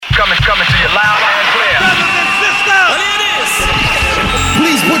coming to you loud and clear. Brothers and sisters, well, it is.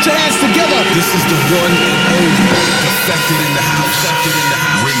 Please put your hands together. This is the one and only Defected in the house. Defected in the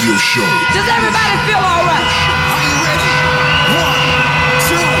house. Radio show. Does everybody feel all right? Are you ready? 1,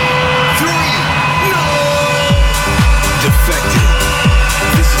 2, 3, no! Defected.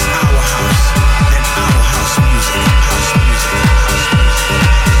 This is our house and our house music. House music. House music.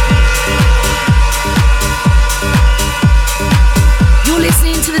 You're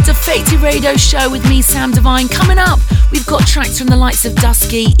listening to the Defected Radio Show with me, Sam Divine. Coming up, we've got tracks from the likes of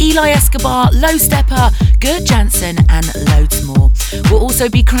Dusky, Eli Escobar, Low Stepper, Gert Jansen, and loads more. We'll also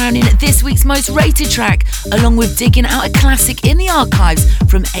be crowning this week's most rated track, along with digging out a classic in the archives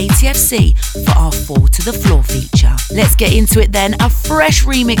from ATFC for our Fall to the Floor feature. Let's get into it then. A fresh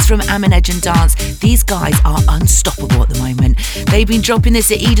remix from Amin Edge and Dance. These guys are unstoppable at the moment. They've been dropping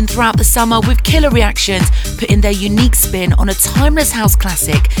this at Eden throughout the summer with killer reactions, putting their unique spin on a timeless house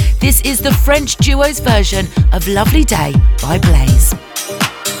classic. This is the French duo's version of Lovely Day by Blaze.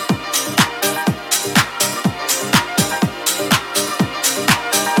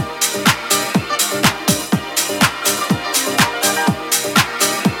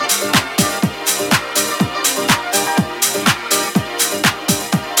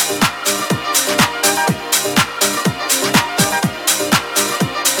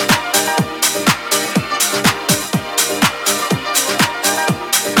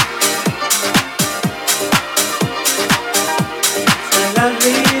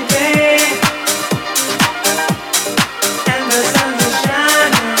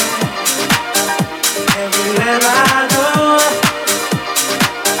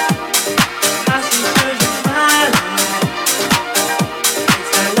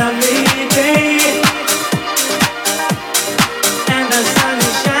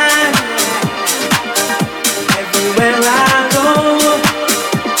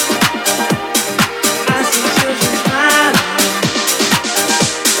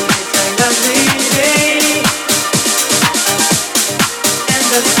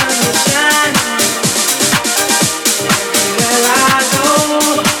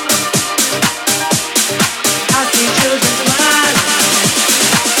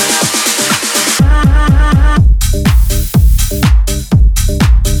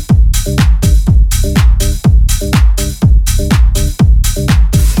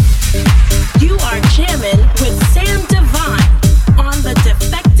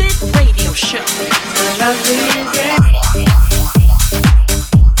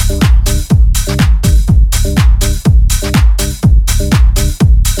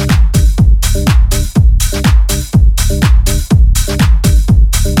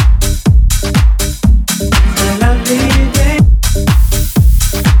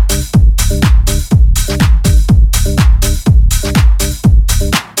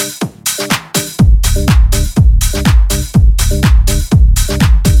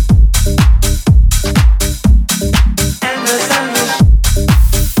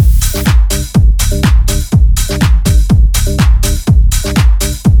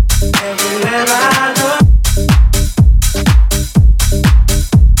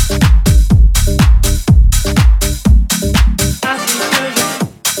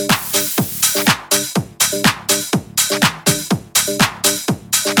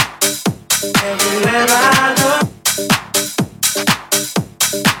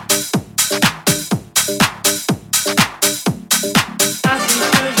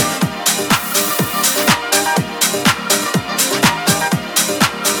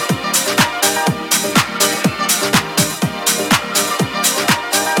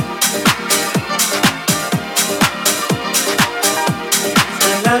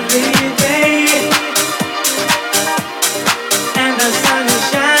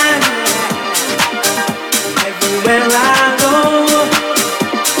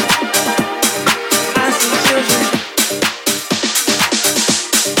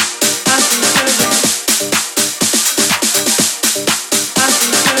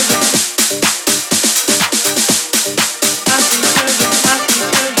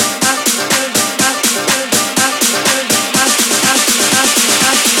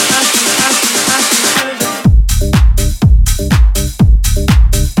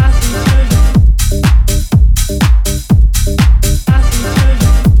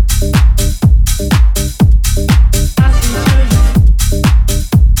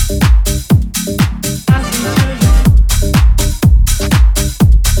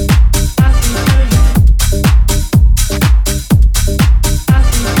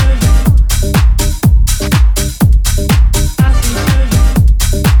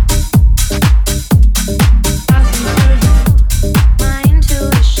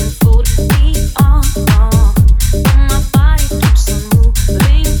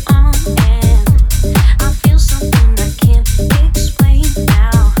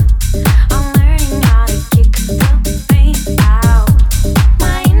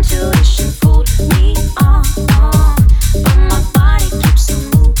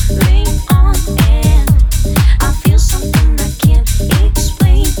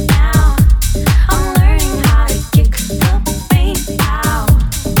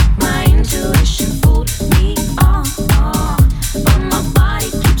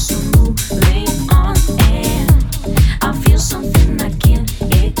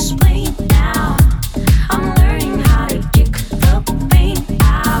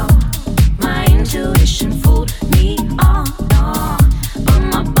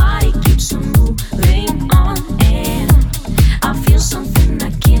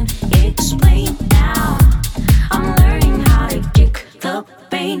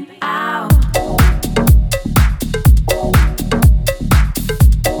 pain out.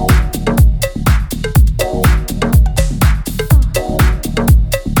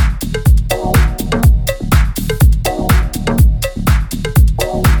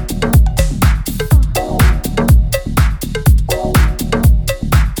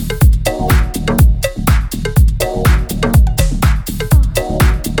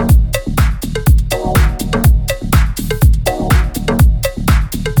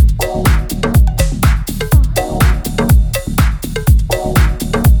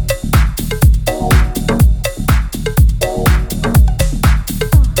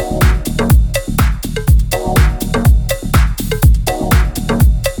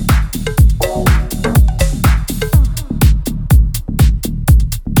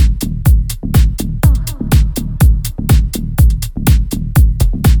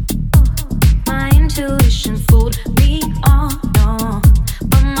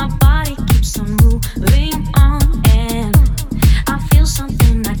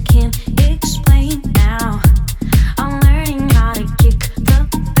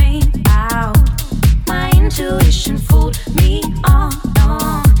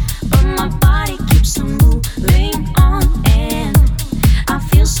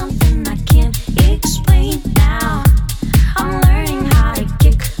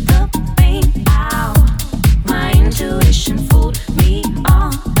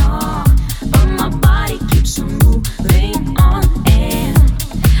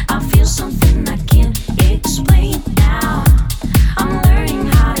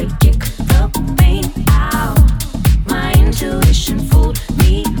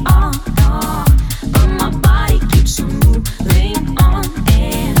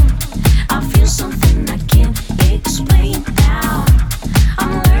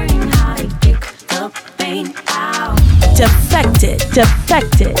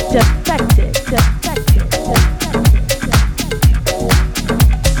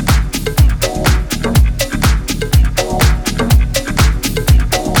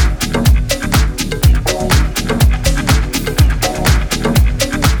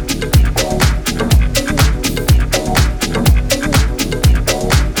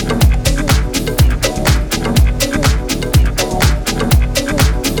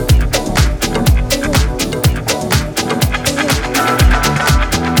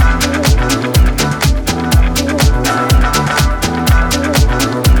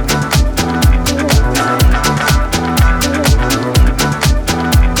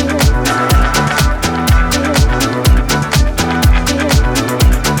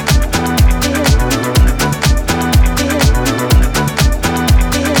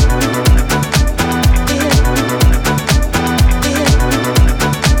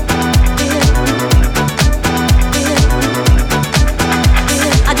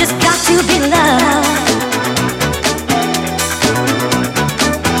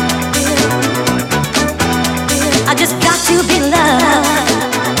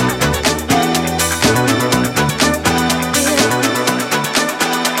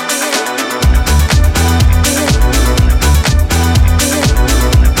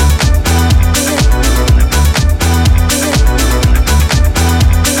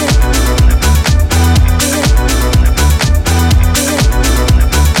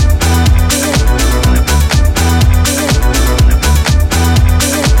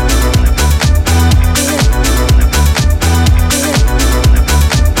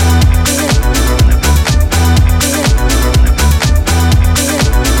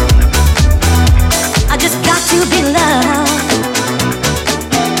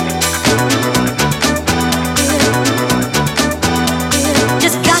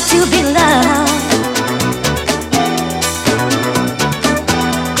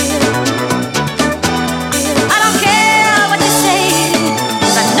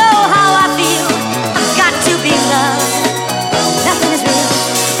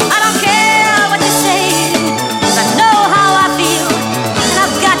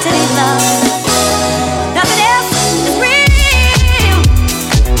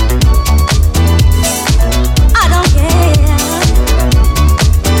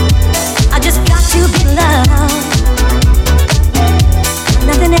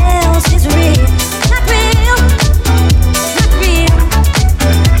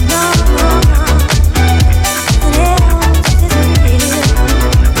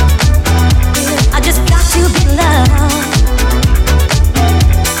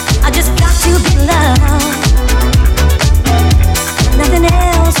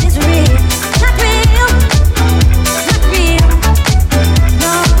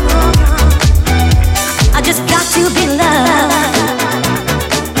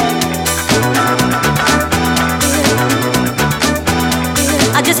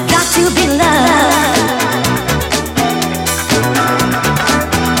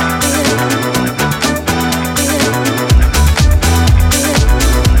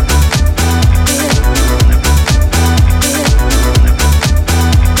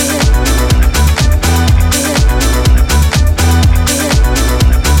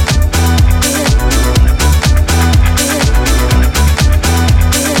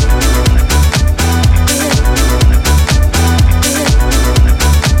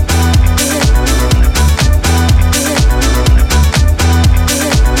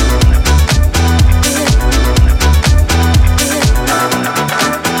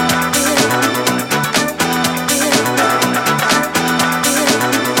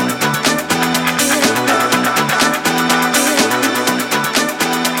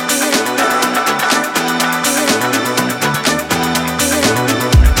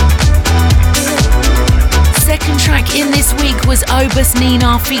 Obus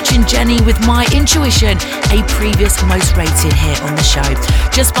Nina featuring Jenny with My Intuition, a previous most rated hit on the show.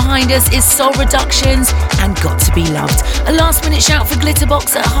 Just behind us is Soul Reductions and Got to Be Loved. A last minute shout for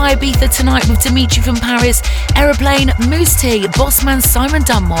Glitterbox at High Ibiza tonight with Dimitri from Paris, Aeroplane, Moose T, Bossman Simon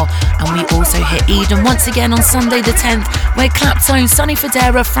Dunmore, and we also hit Eden once again on Sunday the 10th, where Claptone, Sonny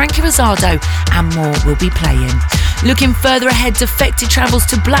Fodera, Frankie Rosado and more will be playing. Looking further ahead, Defected travels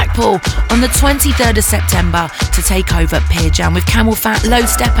to Blackpool on the 23rd of September to take over Pier Jam with Camel Fat, Low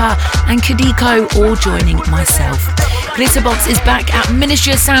Stepper and Kadiko all joining myself. Glitterbox is back at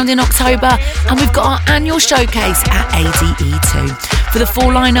Ministry of Sound in October, and we've got our annual showcase at ADE2. For the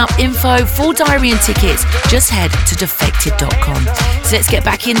full lineup, info, full diary and tickets, just head to defected.com. So let's get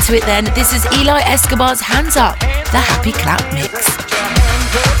back into it then. This is Eli Escobar's Hands Up, the Happy Clap Mix.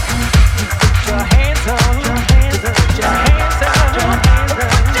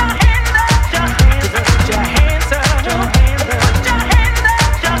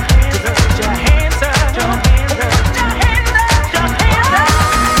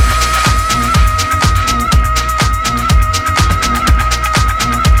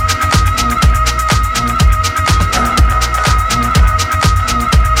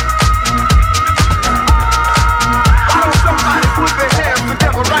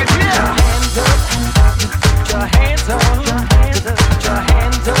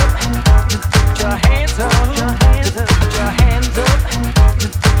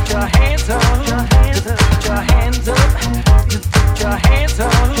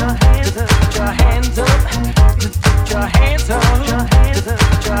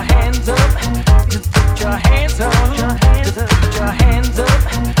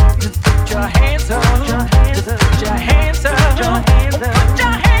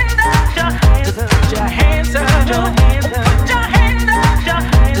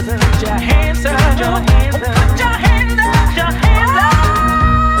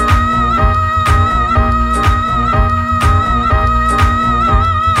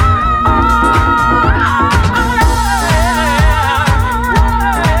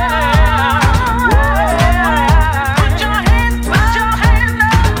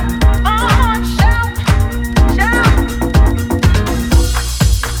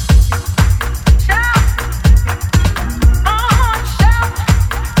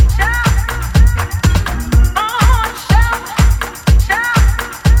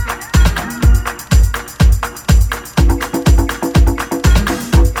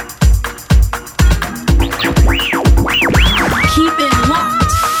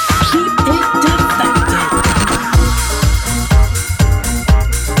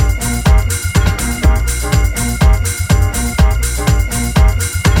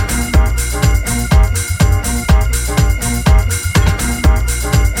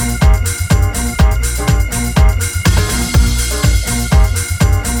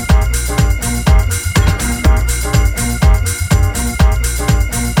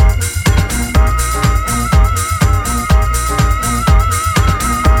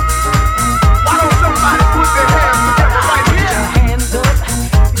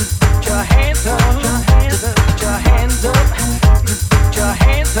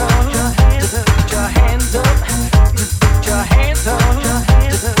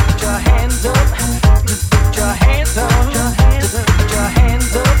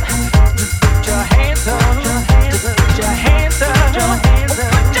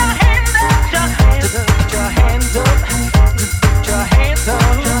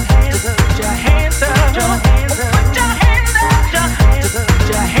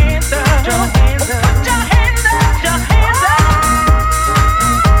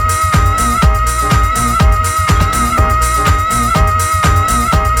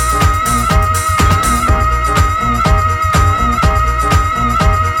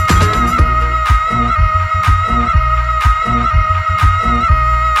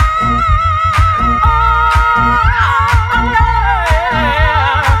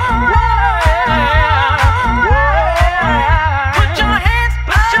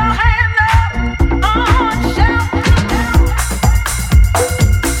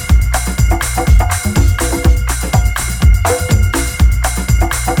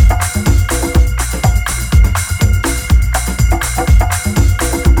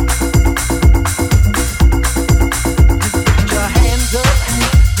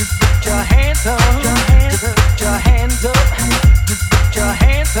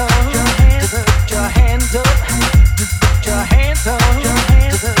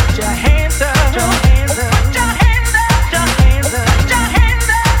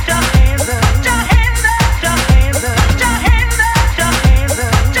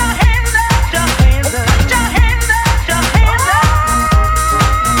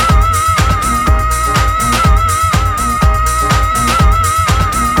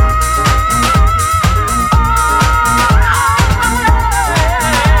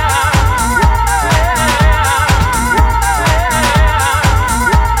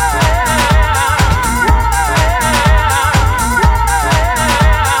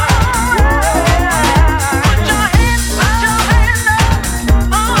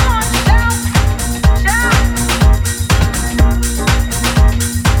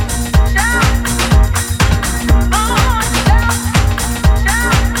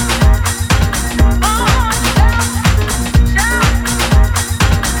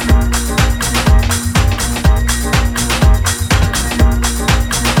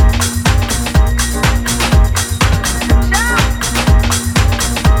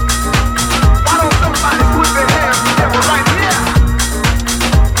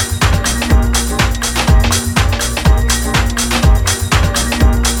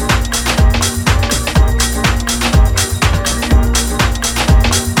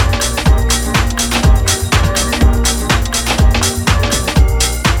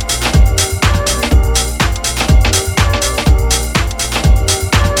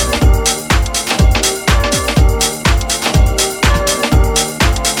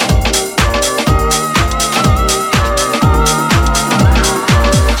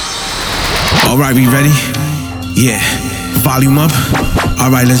 Alright, we ready? Yeah. Volume up?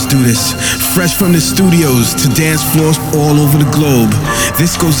 Alright, let's do this. Fresh from the studios to dance floors all over the globe.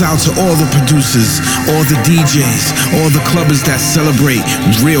 This goes out to all the producers, all the DJs, all the clubbers that celebrate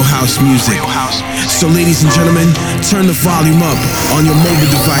real house music. So ladies and gentlemen, turn the volume up on your mobile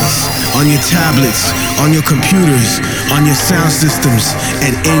device, on your tablets, on your computers, on your sound systems,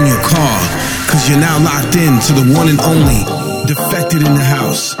 and in your car. Cause you're now locked in to the one and only Defected in the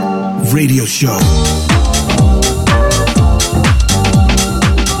House radio show.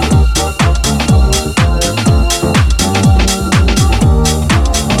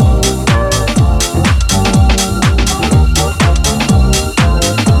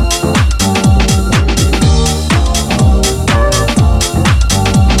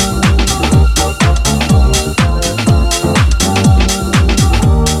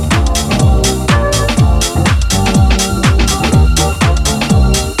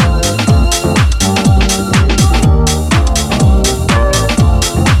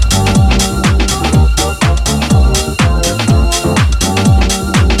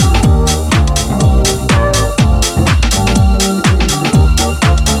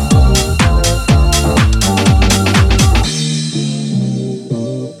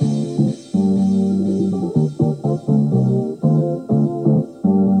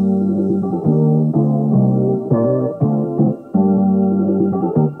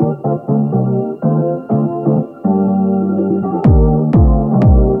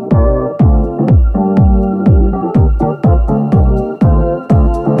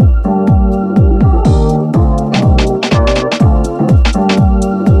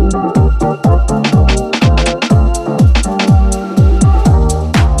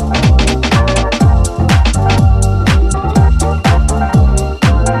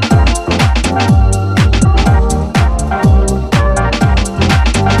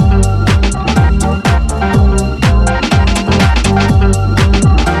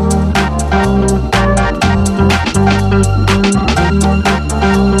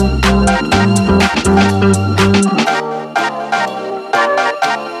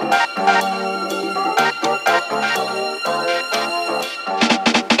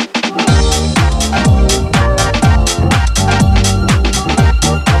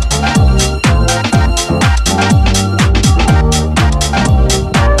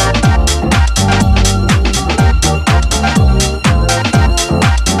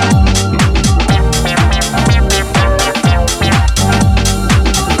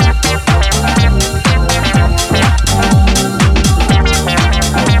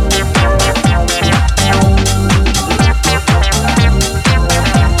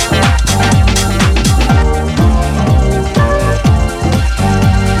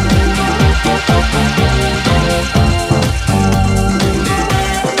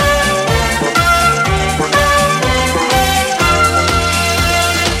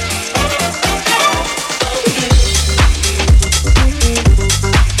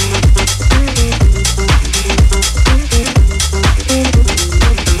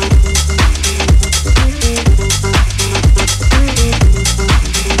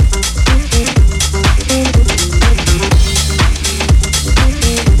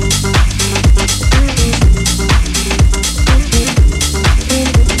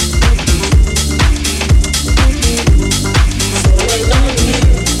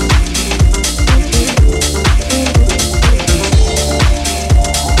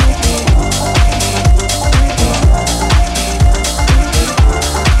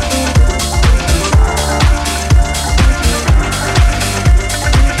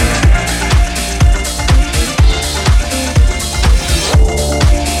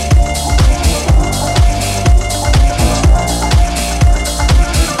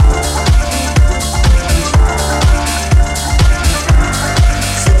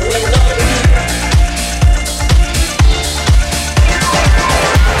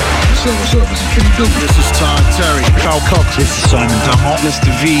 This is Todd Terry. Cal Cox. This is Simon Dunmore. Mr.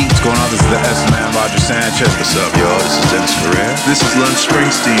 V. What's going on? This is the S-Man, Roger Sanchez. What's up, yo? This is Dennis Ferrer. This is Lon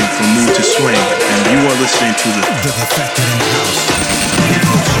Springsteen from Mood to Swing, and you are listening to the Defected in the House.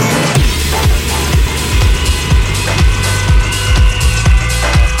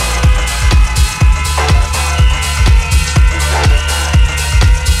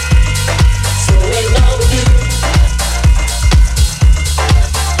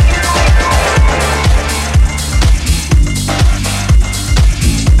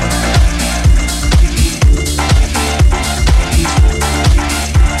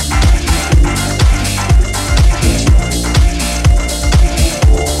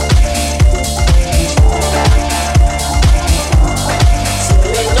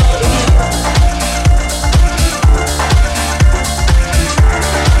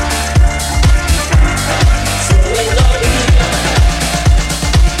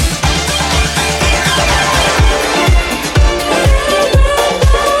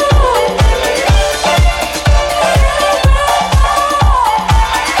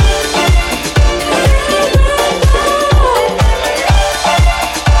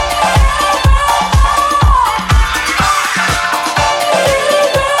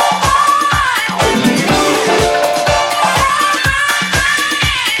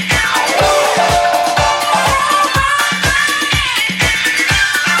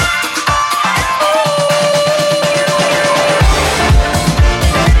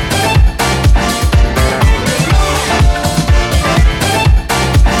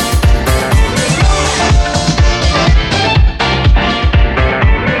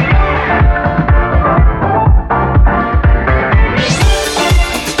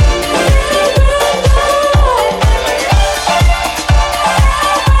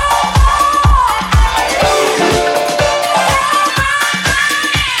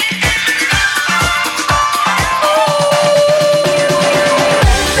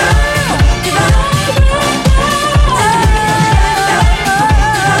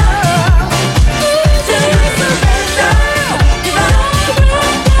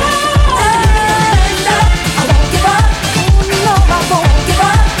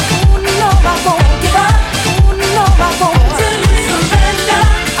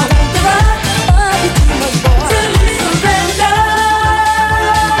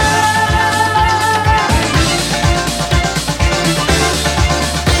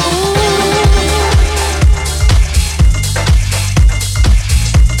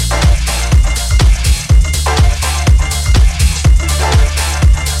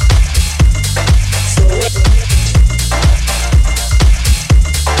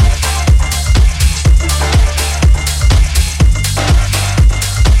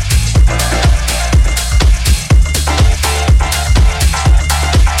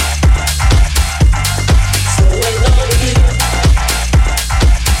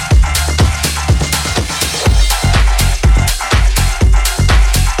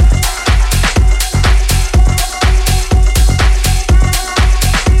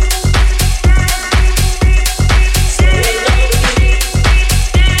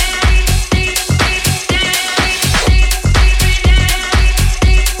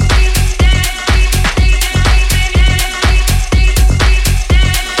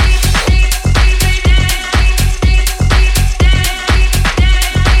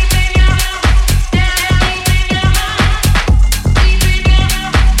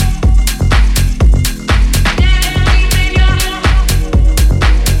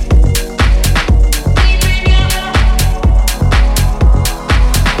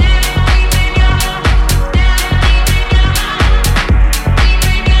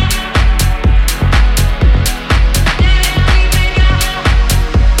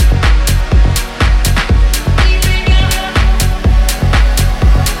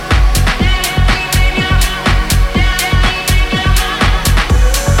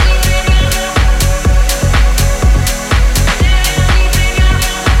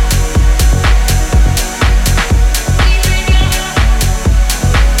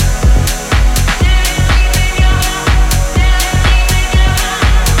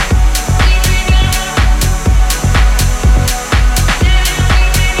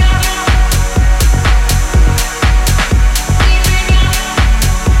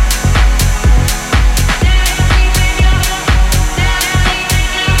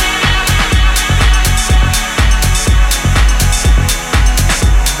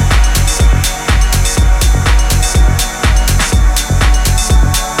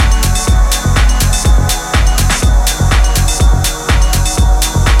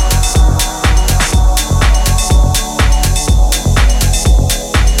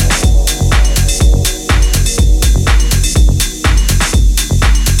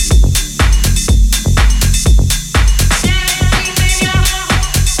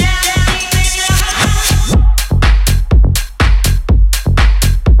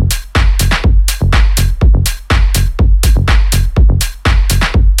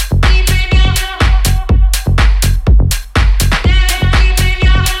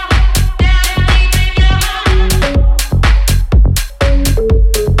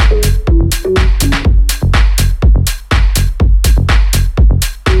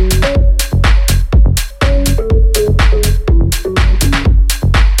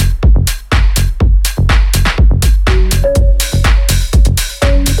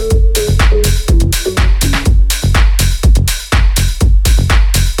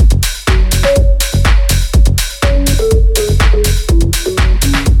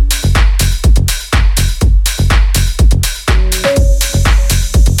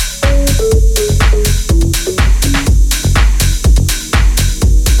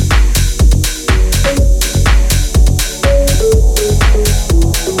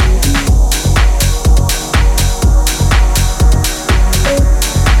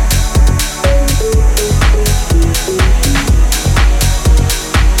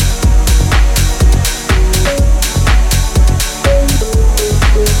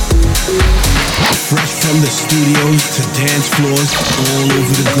 studios to dance floors all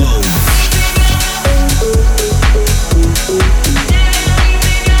over the globe.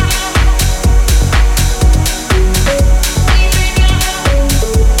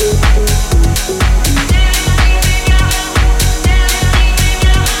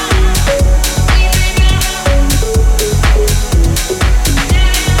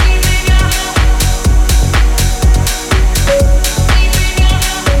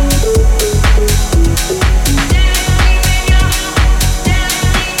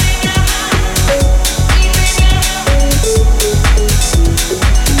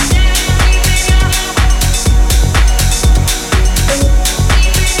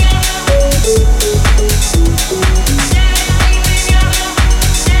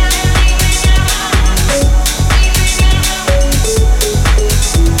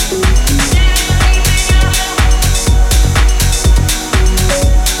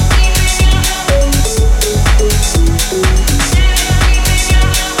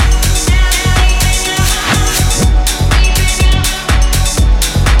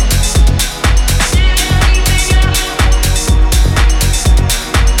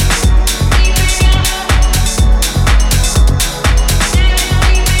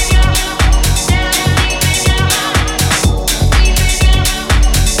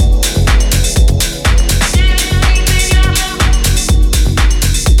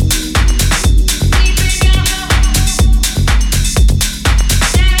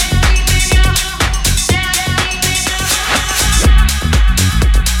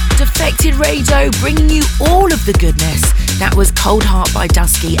 Bringing you all of the goodness. That was Cold Heart by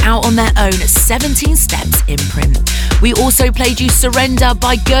Dusky, out on their own 17 Steps imprint. We also played you Surrender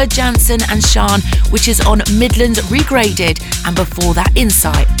by Gerd Janson and Sean, which is on Midland Regraded, and before that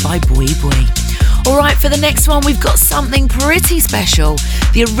Insight by Bui Bui. Alright, for the next one we've got something pretty special.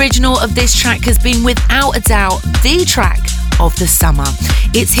 The original of this track has been without a doubt the track of the summer.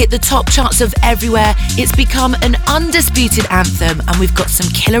 It's hit the top charts of everywhere, it's become an undisputed anthem, and we've got some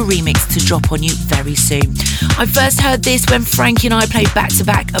killer remix to drop on you very soon. I first heard this when Frankie and I played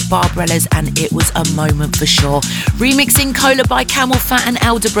back-to-back at Barbrella's, and it was a moment for sure. Remixing Cola by Camel Fat and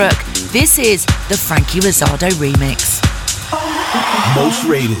Elderbrook, this is the Frankie Rizzardo remix. Most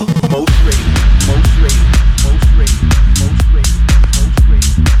rated, most rated, most rated.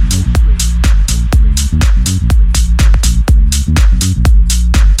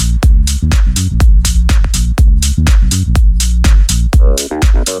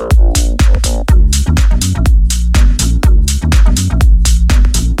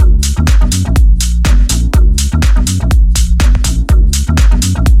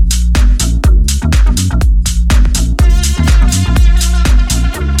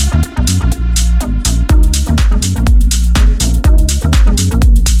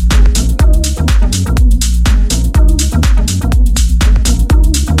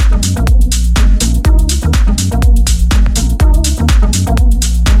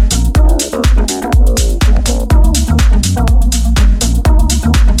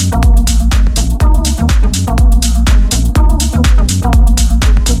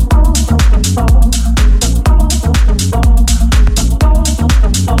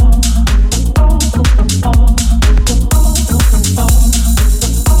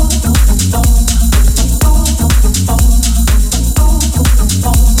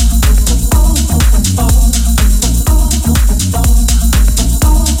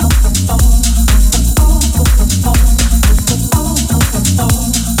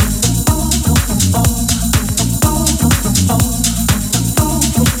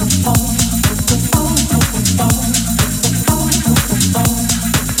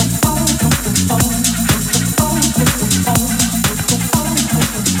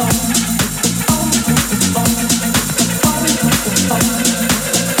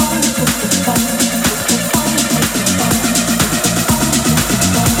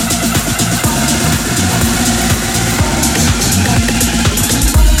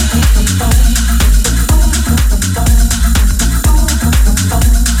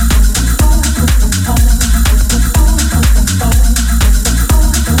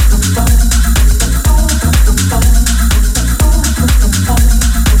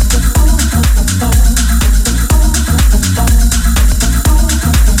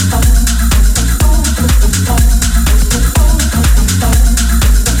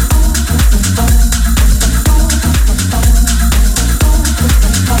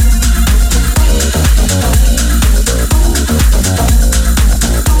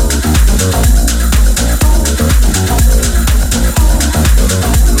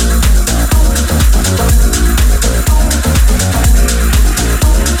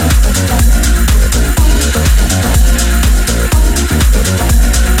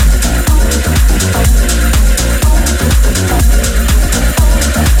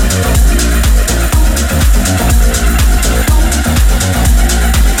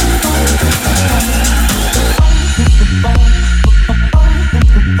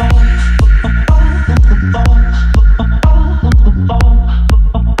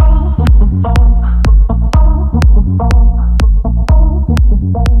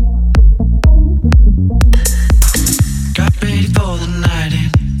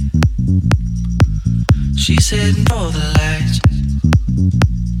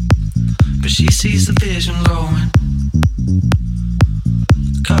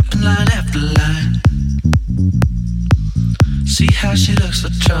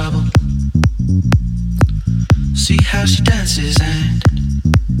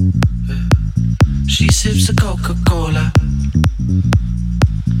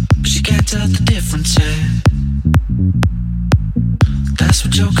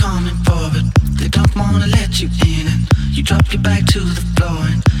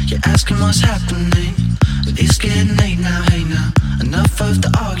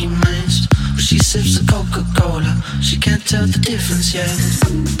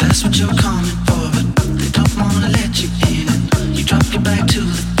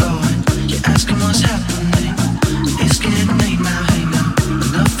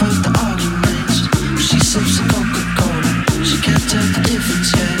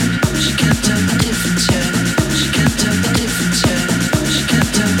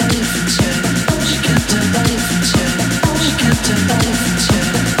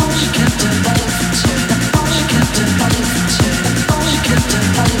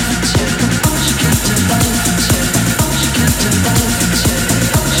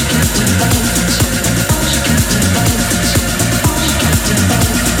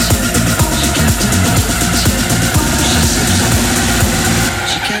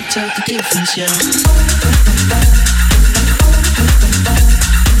 She can't tell the difference, yeah.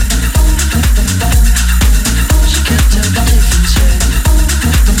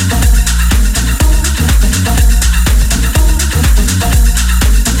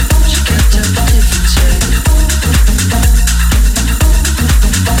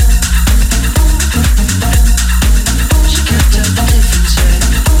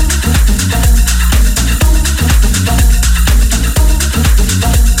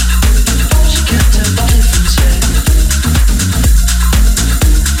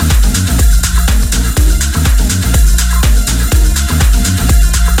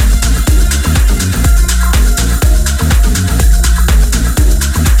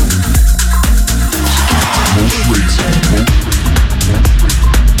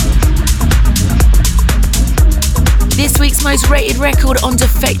 Most rated record on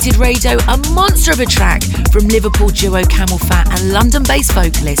Defected Radio, a monster of a track from Liverpool duo Camel Fat and London-based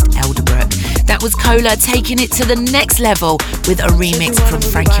vocalist Elderbrook. That was Cola taking it to the next level with a remix from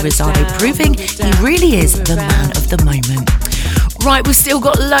Frankie Rosado, proving he really is the man of the moment. Right, we've still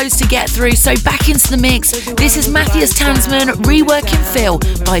got loads to get through, so back into the mix. This is Matthias Tansman, Reworking Phil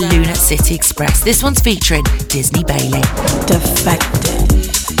by Lunar City Express. This one's featuring Disney Bailey. Defected.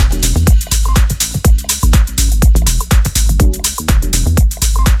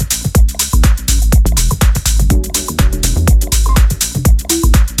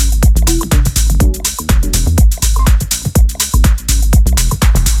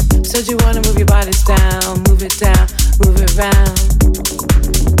 Said you wanna move your bodies down, move it around.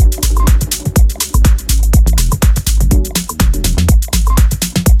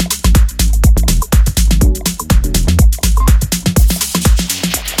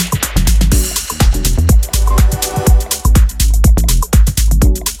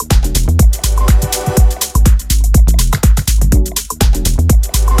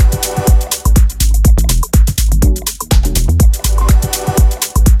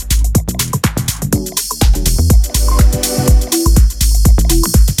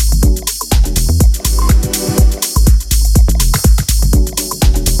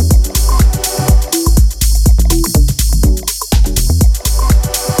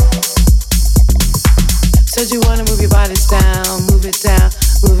 Said you wanna move your bodies down, move it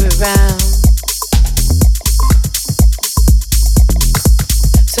around.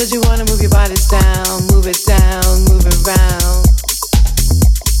 Said you wanna move your bodies down, move it around.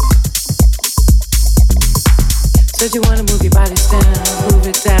 Said you wanna move your bodies down, move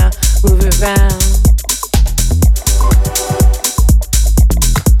it around.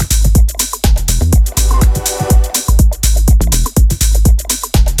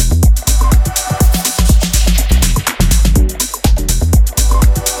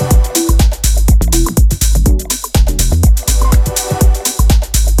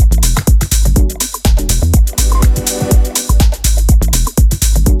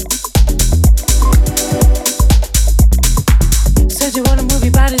 Said you wanna move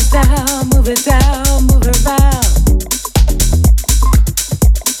your bodies down, move it down.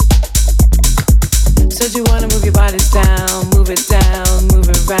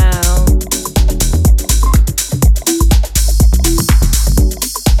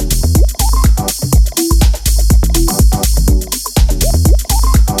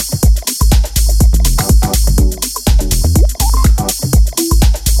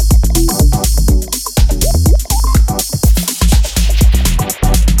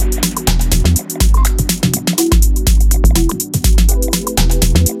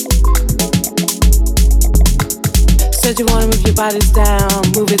 bodies down,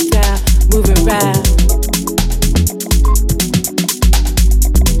 move it round.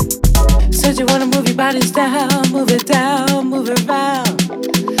 Said you wanna move your bodies down, move it round.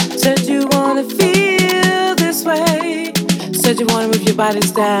 Said you wanna feel this way. Said you wanna move your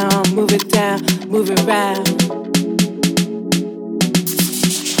bodies down, move it round.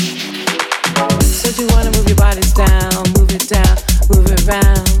 Said you wanna move your bodies down, move it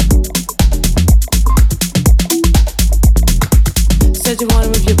round. Said you wanna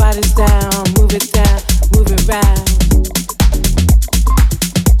move your bodies down, move it round.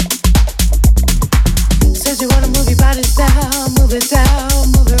 Said you wanna move your bodies down, move it round.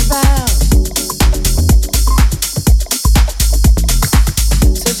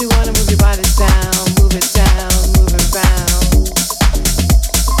 Said you wanna move your bodies down, move it round.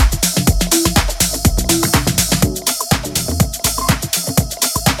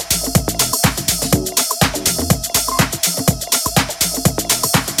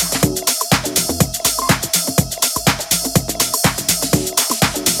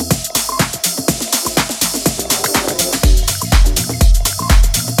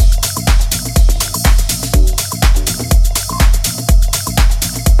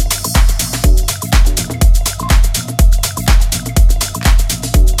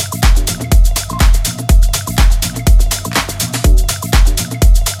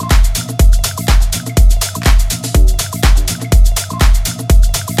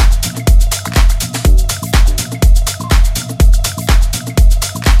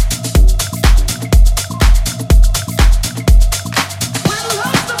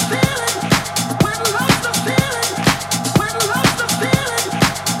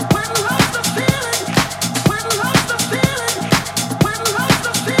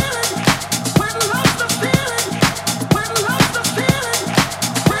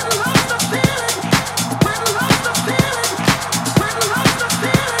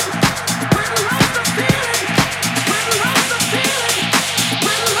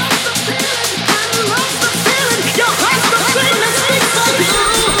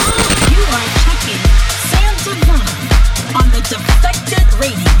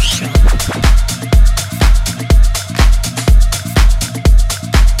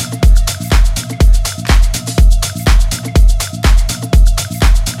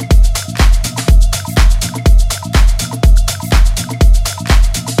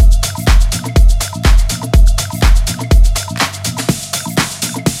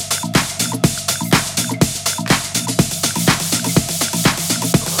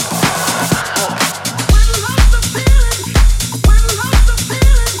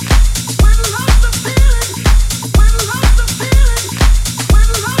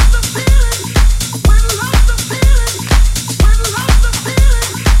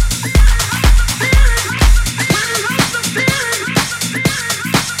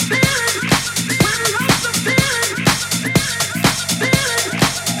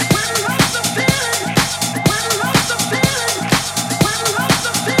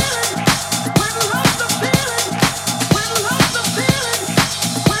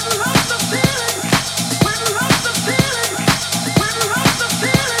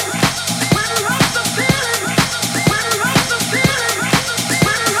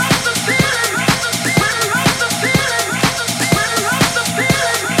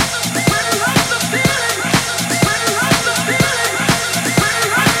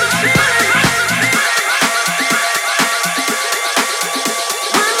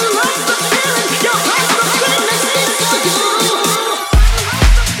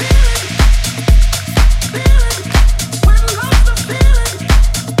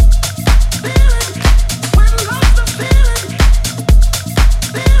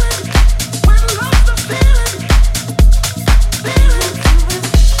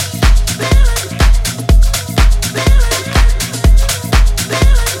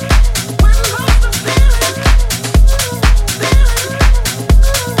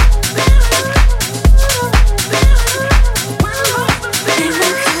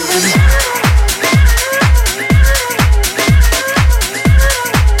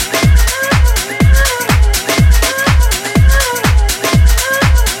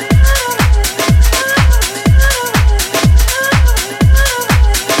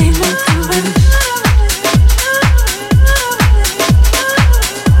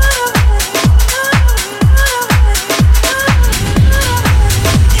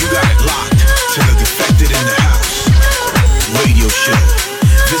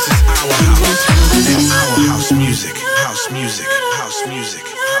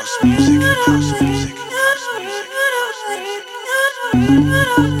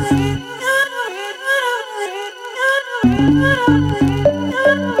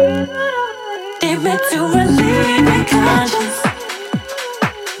 to relieve your conscience.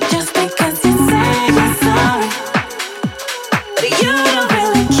 Just because you say you're sorry, but you don't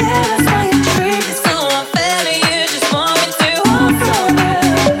really care. That's why you treat me so unfair. You just want me to hold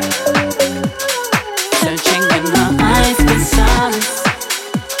forever. Searching in my eyes for solace,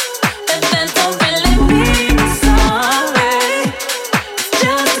 but that don't really mean you're sorry. It's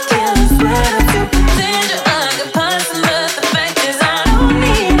just a careless way to pretend you're a good person, but the fact is I don't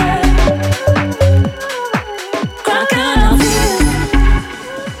need it. Crocodile tears.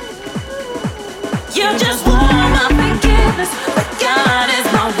 You just want my forgiveness, but God is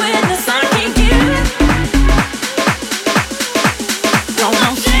my witness, I can't give it. No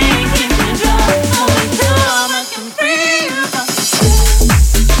shame can control, only drama can free you from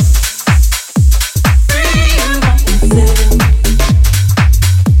free you from sin.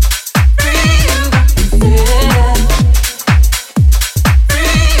 Free you from sin. Free you from sin.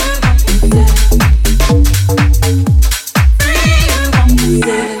 Free you from sin.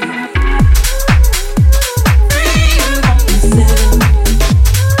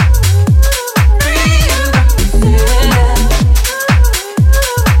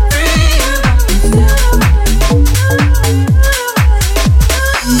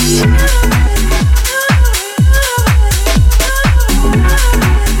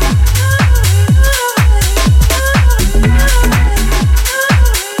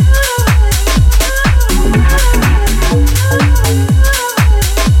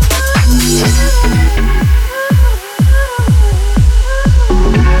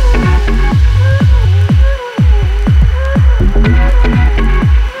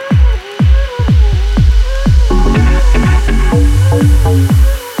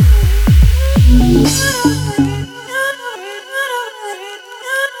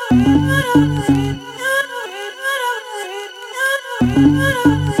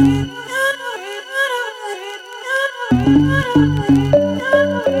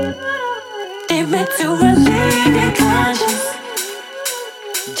 It meant to relieve your conscience.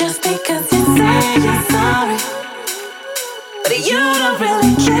 Just because you say you're sorry, but you don't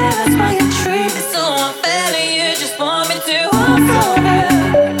really care. That's why you treat me so unfair. You just want me to hold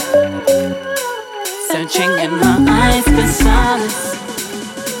forever. Searching in my eyes for solace,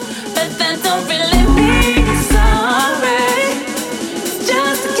 but that don't really mean you're sorry. It's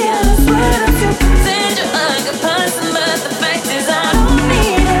just a careless way to pretend you're a good person, but the fact is I don't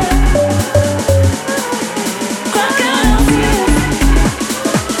need it. Crocodile tears.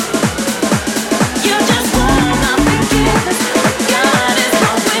 You just want my forgiveness, but God is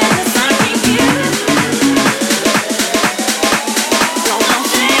my witness, I can't give it. No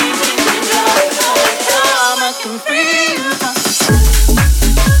shame can control, only drama can free you from.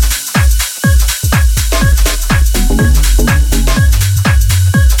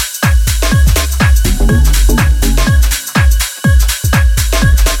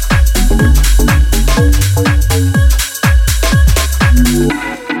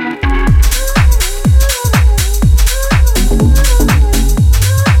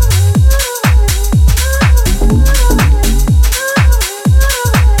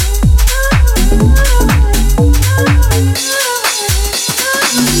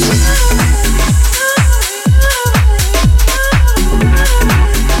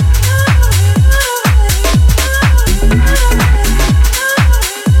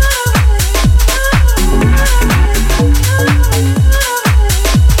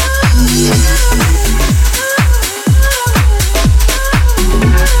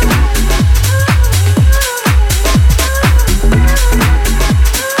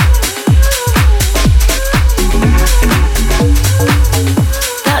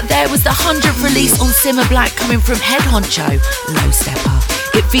 Simmer Black coming from Head Honcho, Low Stepper.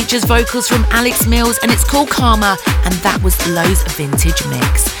 It features vocals from Alex Mills and it's called Karma, and that was Low's vintage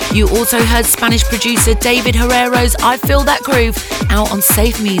mix. You also heard Spanish producer David Herrero's I Feel That Groove out on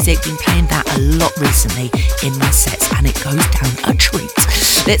Safe Music. Been playing that a lot recently in my sets and it goes down a treat.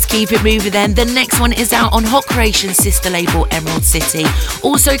 Let's keep it moving then. The next one is out on Hot Creation's sister label Emerald City.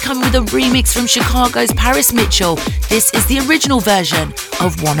 Also coming with a remix from Chicago's Paris Mitchell. This is the original version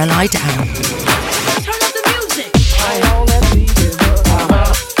of Wanna Lie Down.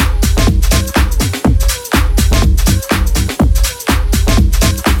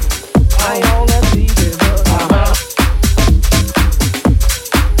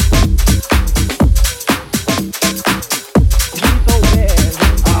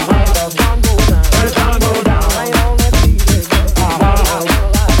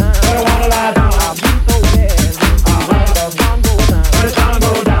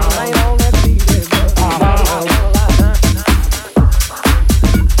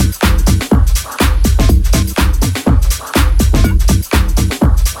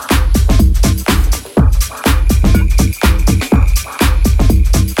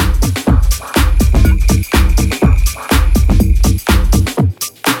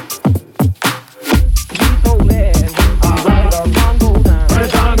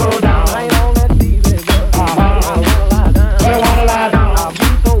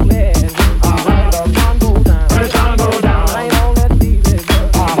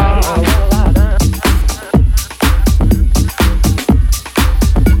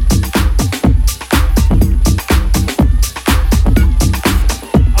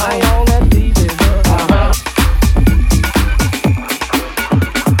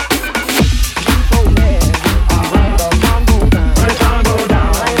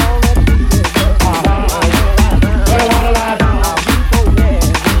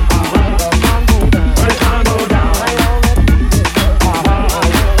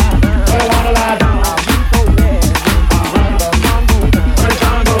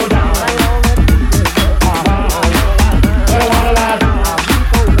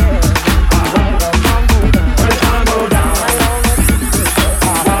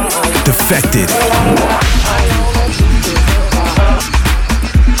 Defected.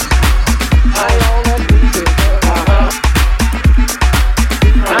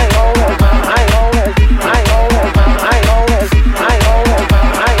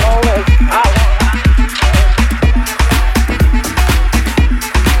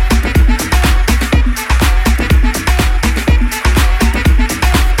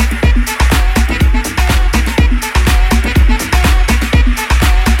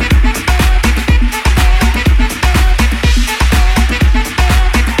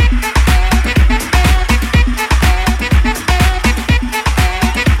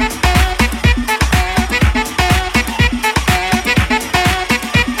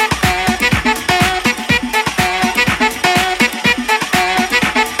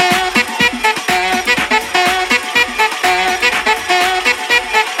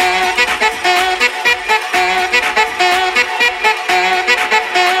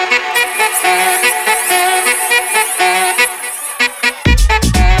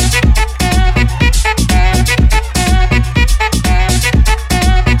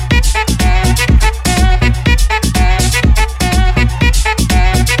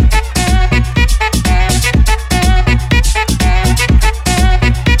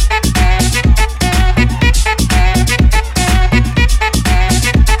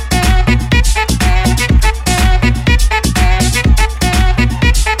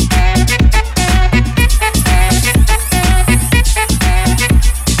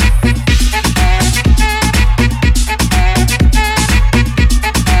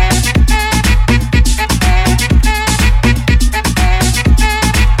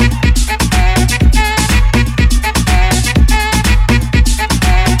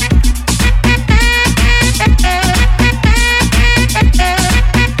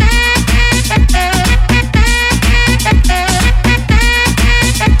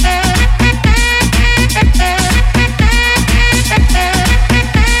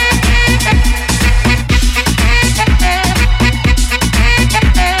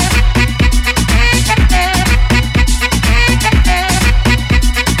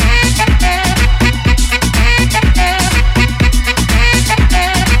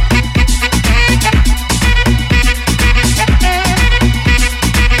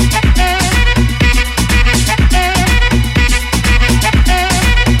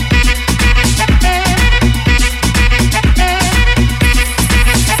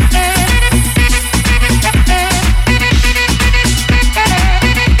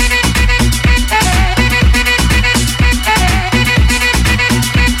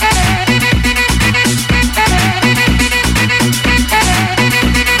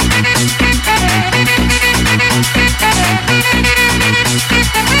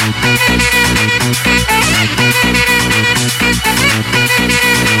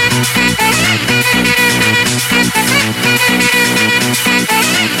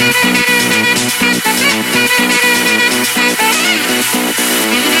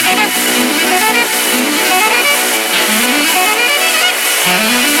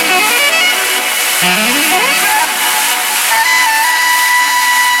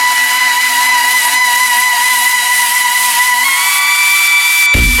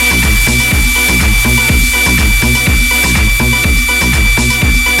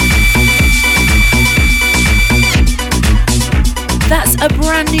 A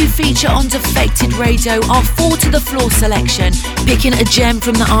brand new feature on Defected Radio, our 4 to the Floor selection, picking a gem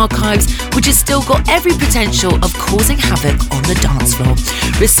from the archives which has still got every potential of causing havoc on the dance floor.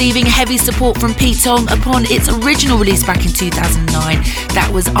 Receiving heavy support from Pete Tong upon its original release back in 2009, that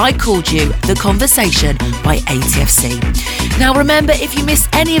was I Called You, The Conversation by ATFC. Now remember, if you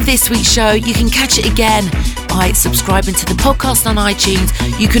missed any of this week's show, you can catch it again by subscribing to the podcast on iTunes.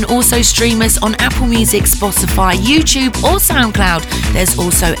 You can also stream us on Apple Music, Spotify, YouTube or SoundCloud. There's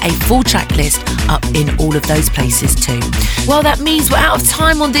also a full track list up in all of those places too. Well, that means we're out of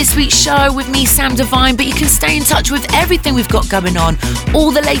time on this week's show with me, Sam Divine, but you can stay in touch with everything we've got going on,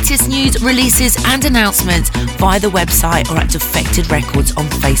 all the latest news, releases and announcements via the website or at Defected Records on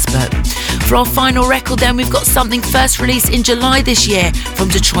Facebook. For our final record then, we've got something first released in July this year from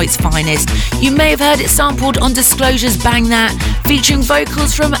Detroit's finest. You may have heard it sampled on Disclosure's Bang That, featuring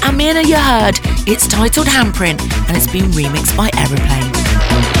vocals from Amina Yaherd. It's titled Handprint and it's been remixed by Aeroplane.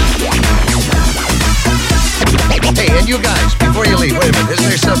 Hey, and you guys, before you leave, wait a minute. Isn't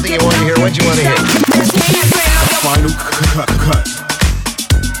there something you want to hear? What do you want to hear? Final cut.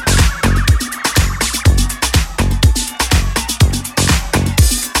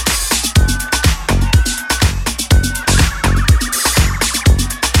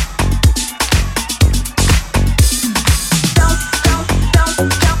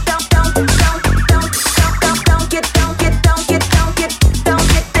 Don't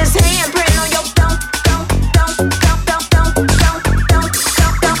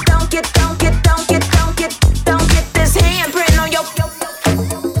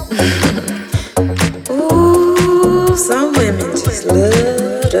just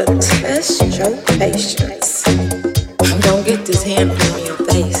love to test your patience. Don't get this handprint on your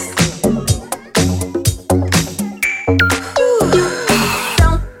face.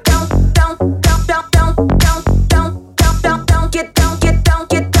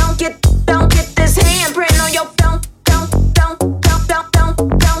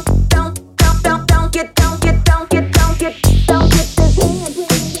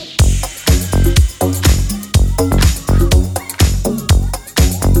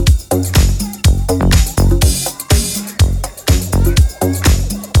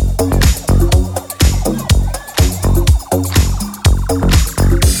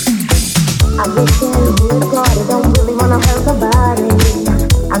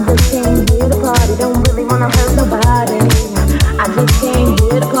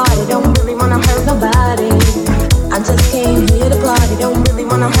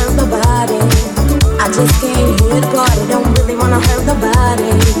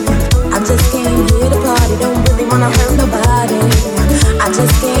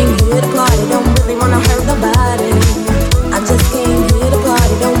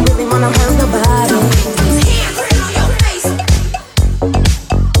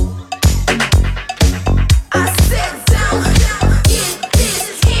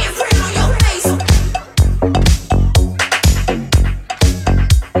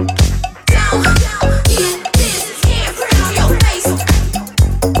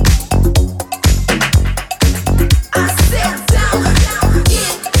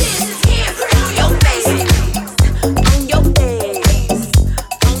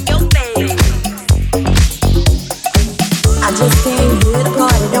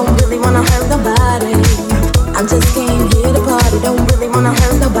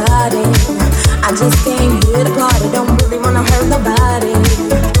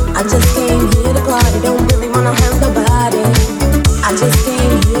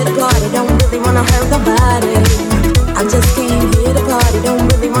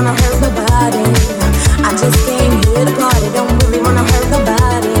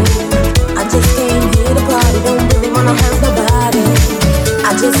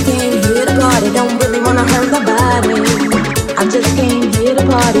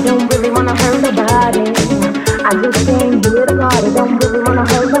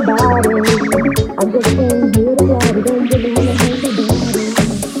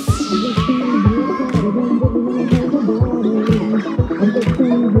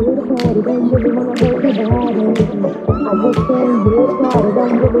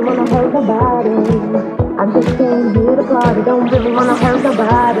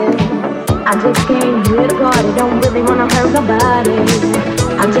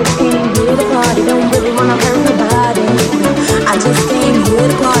 I just came here